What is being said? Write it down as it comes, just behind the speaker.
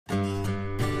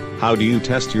How do you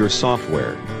test your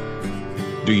software?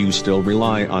 Do you still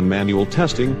rely on manual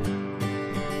testing?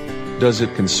 Does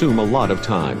it consume a lot of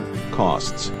time,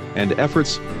 costs, and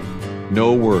efforts?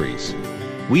 No worries.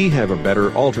 We have a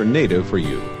better alternative for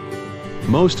you.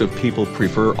 Most of people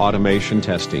prefer automation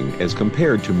testing as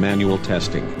compared to manual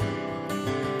testing.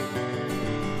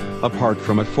 Apart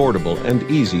from affordable and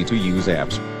easy-to-use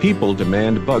apps, people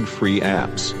demand bug-free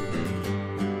apps.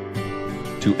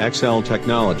 ToXSL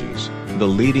Technologies, the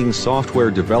leading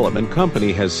software development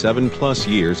company, has 7+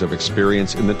 years of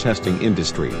experience in the testing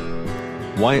industry.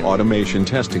 Why automation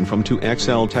testing from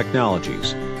ToXSL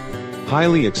Technologies?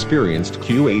 Highly experienced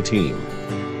QA team.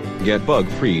 Get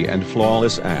bug-free and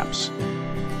flawless apps.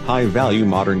 High-value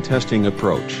modern testing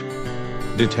approach.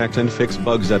 Detect and fix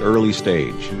bugs at early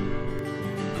stage.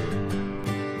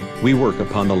 We work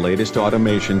upon the latest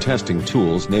automation testing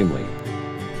tools, namely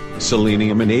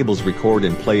Selenium enables record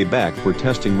and playback for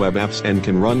testing web apps and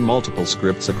can run multiple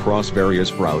scripts across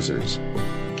various browsers.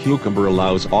 Cucumber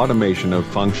allows automation of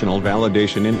functional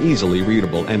validation in easily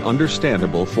readable and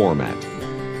understandable format.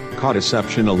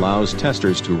 Codeception allows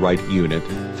testers to write unit,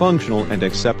 functional and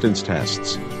acceptance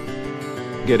tests.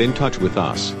 Get in touch with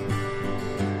us.